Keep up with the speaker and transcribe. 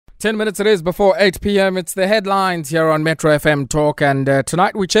10 minutes it is before 8 p.m. It's the headlines here on Metro FM Talk. And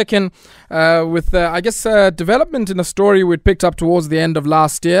tonight we check in with, development in a story we'd picked up towards the end of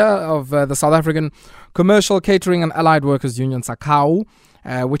last year of the South African Commercial Catering and Allied Workers Union, Saccawu,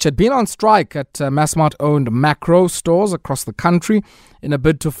 which had been on strike at Massmart-owned Makro stores across the country in a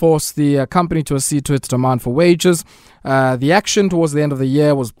bid to force the company to accede to its demand for wages. The action towards the end of the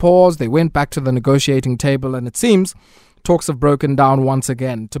year was paused. They went back to the negotiating table, and it seems talks have broken down once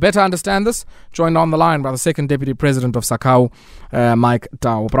again. To better understand this, joined on the line by the second deputy president of Saccawu, Mike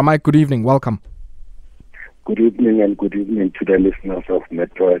Tau. Mike, good evening. Welcome. Good evening, and good evening to the listeners of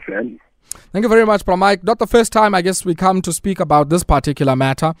Metro FM. Thank you very much, Mike. Not the first time, I guess, we come to speak about this particular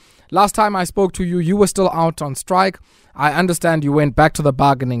matter. Last time I spoke to you, you were still out on strike. I understand you went back to the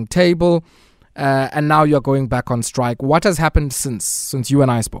bargaining table, and now you're going back on strike. What has happened since you and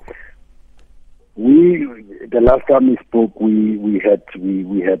I spoke? The last time we spoke, we had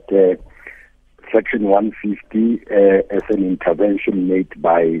Section 150 as an intervention made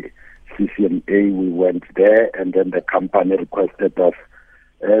by CCMA. We went there, and then the company requested us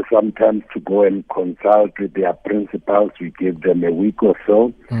sometimes to go and consult with their principals. We gave them a week or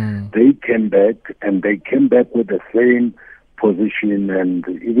so. They came back, and they came back with the same position. And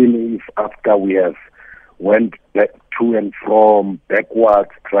even if after we have went back to and from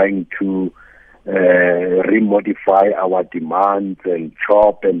backwards, trying to remodify our demands and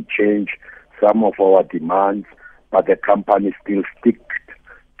chop and change some of our demands, but the company still stick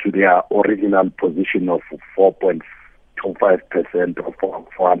to their original position of 4.25% or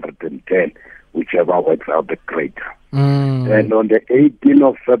 410, whichever works out the greater. And on the 18th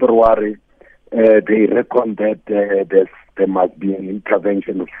of February, they reckoned that there must be an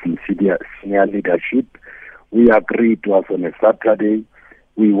intervention of senior leadership. We agreed. It was on a Saturday.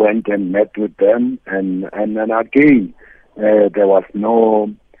 We went and met with them, and again, there was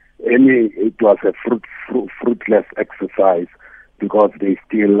it was a fruitless exercise because they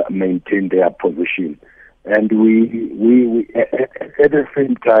still maintained their position. And we at the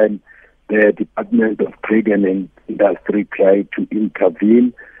same time, the Department of Trade and Industry tried to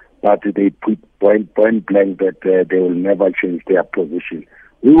intervene, but they put point blank that they will never change their position.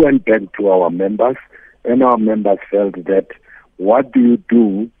 We went back to our members, and our members felt that what do you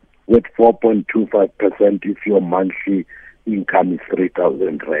do with 4.25% if your monthly income is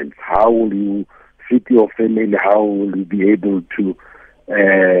 3,000 rand? How will you feed your family? How will you be able to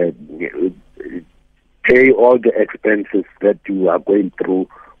pay all the expenses that you are going through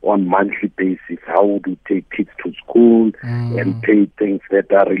on monthly basis? How would you take kids to school and pay things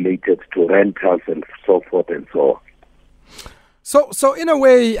that are related to rentals and so forth and so on? So in a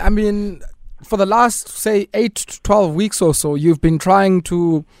way, I mean, for the last, say, 8 to 12 weeks or so, you've been trying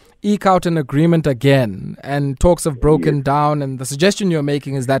to eke out an agreement again, and talks have broken down, and the suggestion you're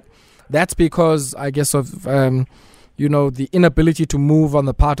making is that that's because, I guess, of, the inability to move on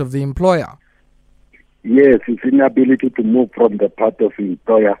the part of the employer. Yes, it's inability to move from the part of the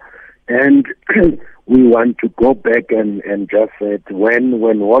employer. And we want to go back and just say when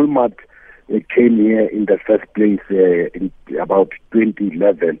Walmart came here in the first place in about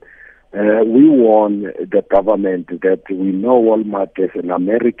 2011, we warned the government that we know Walmart as an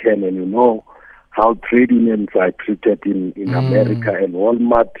American, and you know how trade unions are treated in America, and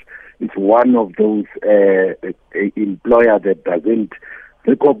Walmart is one of those employer that doesn't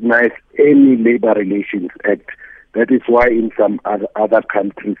recognize any labor relations act. That is why in some other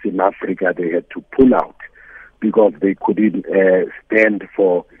countries in Africa they had to pull out because they couldn't stand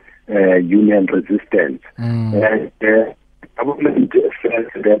for union resistance. And government says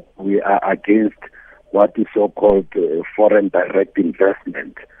that we are against what is so-called foreign direct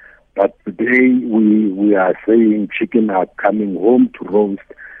investment. But today we are saying chicken are coming home to roast,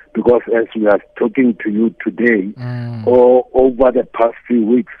 because as we are talking to you today, or over the past few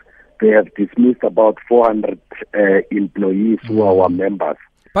weeks, they have dismissed about 400 employees who are our members.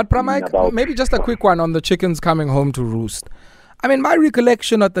 But Mike, maybe just a quick one on the chickens coming home to roost. I mean, my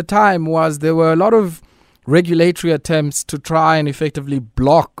recollection at the time was there were a lot of regulatory attempts to try and effectively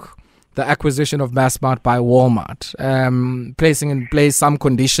block the acquisition of Massmart by Walmart, placing in place some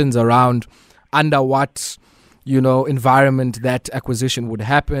conditions around under what environment that acquisition would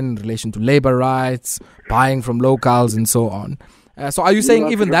happen in relation to labor rights, buying from locals, and so on. So are you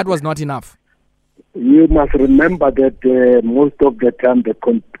saying even that was not enough? You must remember that most of the time the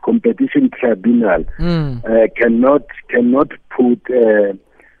competition tribunal cannot put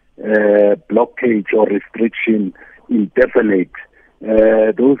blockage or restriction indefinite.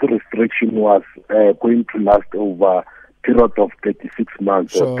 Those restrictions was going to last over a period of 36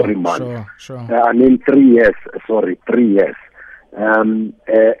 months or 3 months. Sure. 3 years. 3 years. And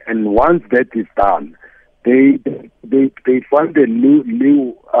once that is done, they find a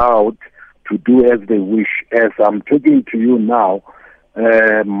new out to do as they wish. As I'm talking to you now,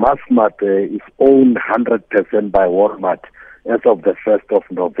 Massmart is owned 100% by Walmart as of the 1st of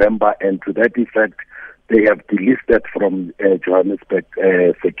November, and to that effect, they have delisted from Johannesburg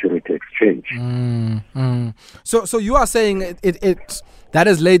Security Exchange. So you are saying it that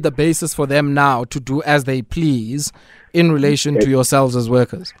has laid the basis for them now to do as they please in relation to yourselves as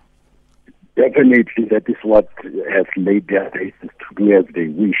workers? Definitely, that is what has laid their basis to do as they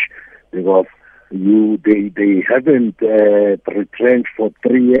wish, because they haven't retrenched for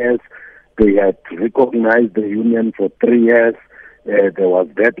 3 years. They had recognized the union for 3 years. There was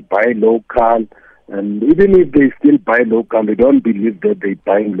that buy local, and even if they still buy local, they don't believe that they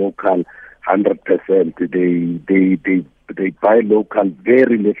buy local 100%. They buy local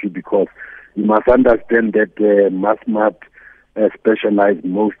very little, because you must understand that Massmart specialize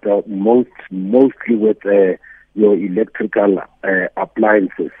mostly with your electrical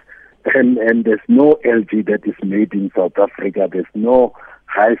appliances, and there's no LG that is made in South Africa. There's no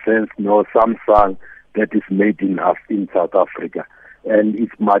Hisense, no Samsung that is made in South Africa, and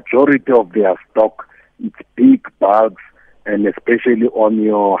its majority of their stock, it's big bulks, and especially on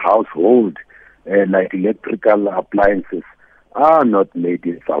your household, like electrical appliances, are not made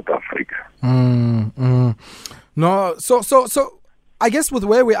in South Africa. No, so I guess with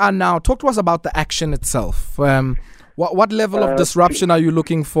where we are now, talk to us about the action itself. What level of disruption are you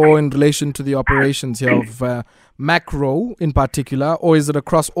looking for in relation to the operations here of Makro in particular, or is it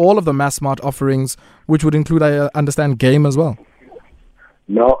across all of the Massmart offerings, which would include, I understand, game as well?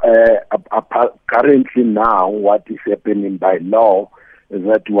 No, currently now, what is happening by law is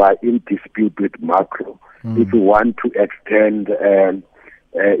that we are in dispute with Makro. If we want to extend,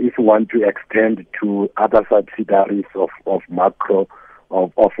 to other subsidiaries of Makro,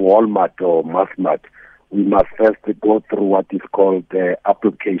 of Walmart or Massmart, we must first go through what is called the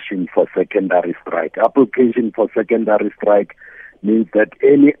application for secondary strike. Application for secondary strike means that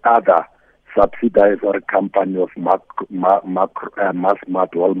any other subsidiaries or company of Massmart,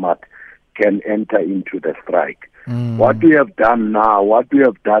 Walmart, can enter into the strike. What we have done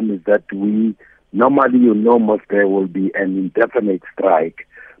is that we normally, most there will be an indefinite strike,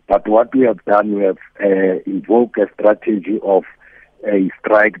 but what we have done, we have invoked a strategy of a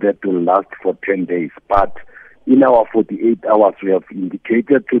strike that will last for 10 days. But in our 48 hours, we have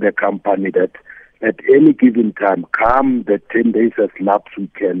indicated to the company that at any given time, come the 10 days has lapsed, we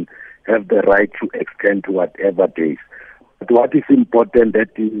can have the right to extend to whatever days. But what is important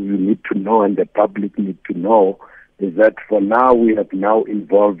that you need to know, and the public need to know, is that for now we have now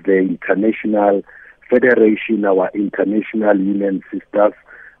involved the international federation, our international union sisters,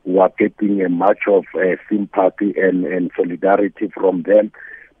 who are getting a much of sympathy and solidarity from them.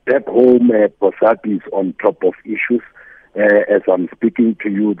 Back home, COSATU is on top of issues. As I'm speaking to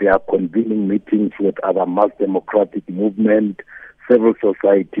you, they are convening meetings with other mass democratic movement, civil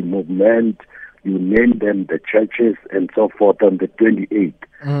society movement, you name them, the churches and so forth, on the 28th.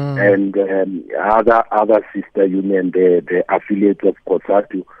 And other sister union, the affiliates of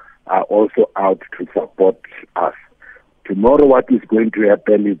COSATU, are also out to support us. Tomorrow what is going to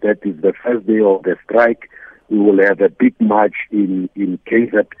happen is that is the first day of the strike. We will have a big march in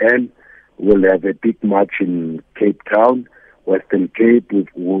KZN. We'll have a big march in Cape Town, Western Cape. We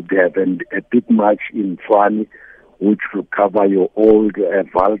will have a big march in Tshwane, which will cover your old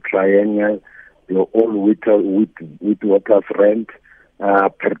Val Triangle, your old Witwatersrand,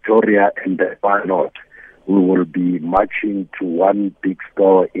 Pretoria, and the Far North. We will be marching to one big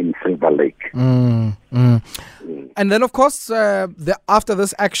store in Silver Lake. And then, of course, after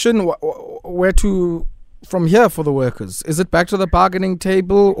this action, where to from here for the workers? Is it back to the bargaining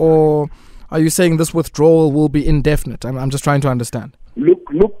table, or are you saying this withdrawal will be indefinite? I'm just trying to understand. Look,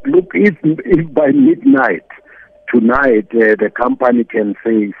 if by midnight tonight the company can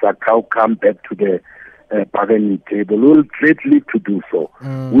say, Saccawu, come back to the bargaining table, we'll gladly to do so.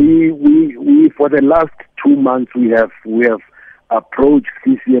 We for the last 2 months we have approached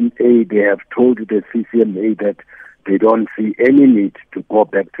CCMA. They have told the CCMA that they don't see any need to go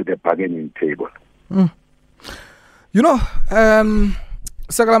back to the bargaining table. You know, Saccawu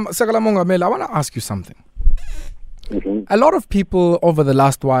Mongameli, I want to ask you something. A lot of people over the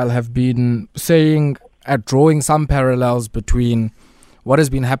last while have been saying, drawing some parallels between what has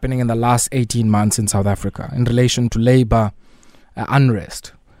been happening in the last 18 months in South Africa in relation to labor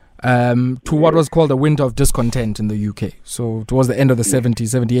unrest, to what was called a winter of discontent in the UK. So towards the end of the 70s,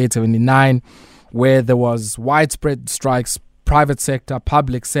 78, 79, where there was widespread strikes, private sector,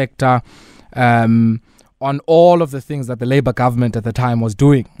 public sector, on all of the things that the Labour government at the time was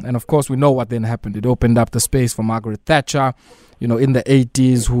doing. And of course, we know what then happened. It opened up the space for Margaret Thatcher, in the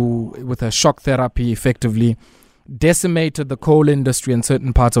 80s, who, with her shock therapy, effectively decimated the coal industry and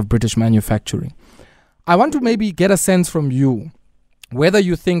certain parts of British manufacturing. I want to maybe get a sense from you whether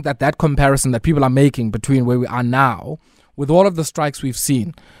you think that comparison that people are making between where we are now with all of the strikes we've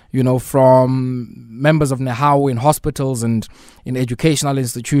seen, from members of Nehawu in hospitals and in educational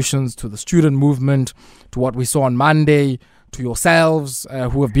institutions, to the student movement, to what we saw on Monday, to yourselves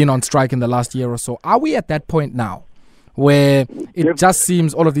who have been on strike in the last year or so. Are we at that point now where it just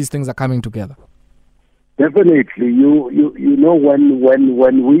seems all of these things are coming together? Definitely. You know, when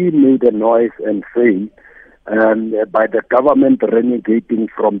we made a noise and say by the government renegating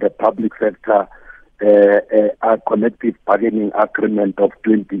from the public sector a collective bargaining agreement of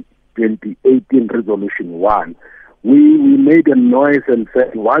 2018 Resolution 1, we made a noise and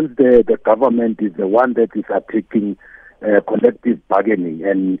said once the government is the one that is attacking collective bargaining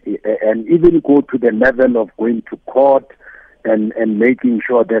and even go to the level of going to court and making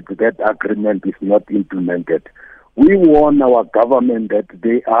sure that agreement is not implemented. We warn our government that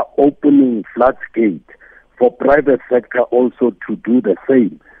they are opening floodgates for private sector also to do the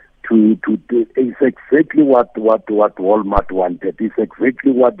same. It's exactly what Walmart wanted. It's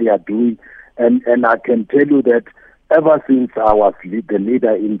exactly what they are doing. And I can tell you that ever since I was the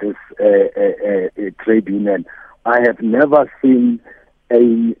leader in this trade union, I have never seen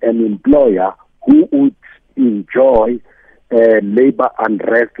an employer who would enjoy labor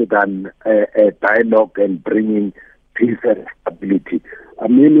unrest than dialogue and bringing peace and stability. I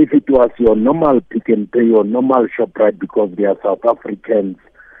mean, if it was your normal Pick n Pay, your normal ShopRite, because they are South Africans'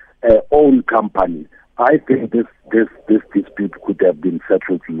 own company, I think this dispute could have been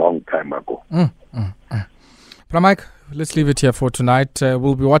settled a long time ago. Mike, let's leave it here for tonight.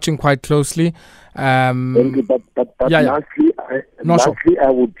 We'll be watching quite closely. Thank you, but lastly, I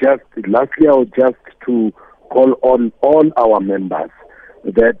would just to call on all our members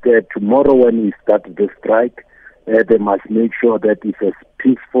that tomorrow when we start the strike, they must make sure that it's a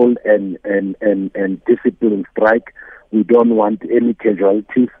peaceful and disciplined strike. We don't want any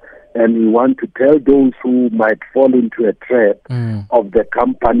casualties, and we want to tell those who might fall into a trap of the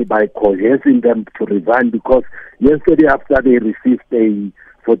company by coercing them to resign, because yesterday after they received a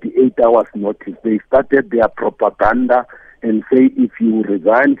 48 hours notice, they started their propaganda and say if you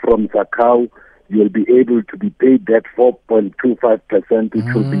resign from Saccawu, you'll be able to be paid that 4.25%,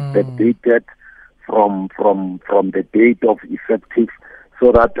 which will be backdated from the date of effective,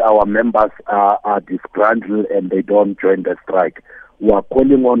 so that our members are disgruntled and they don't join the strike. We are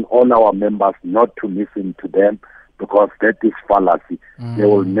calling on all our members not to listen to them, because that is fallacy. They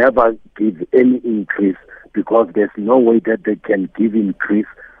will never give any increase, because there's no way that they can give increase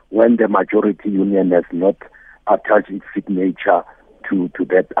when the majority union has not attached its signature to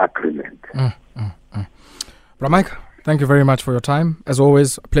that agreement. Mike, thank you very much for your time. As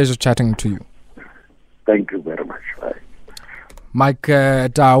always, a pleasure chatting to you. Thank you very much. Bye. Mike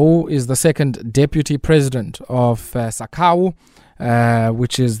Tau is the second deputy president of Saccawu,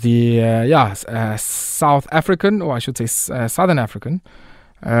 which is the South African, or I should say Southern African,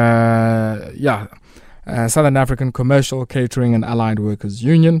 Southern African Commercial Catering and Allied Workers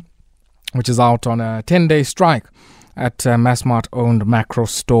Union, which is out on a 10-day strike at Massmart-owned Makro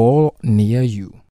store near you.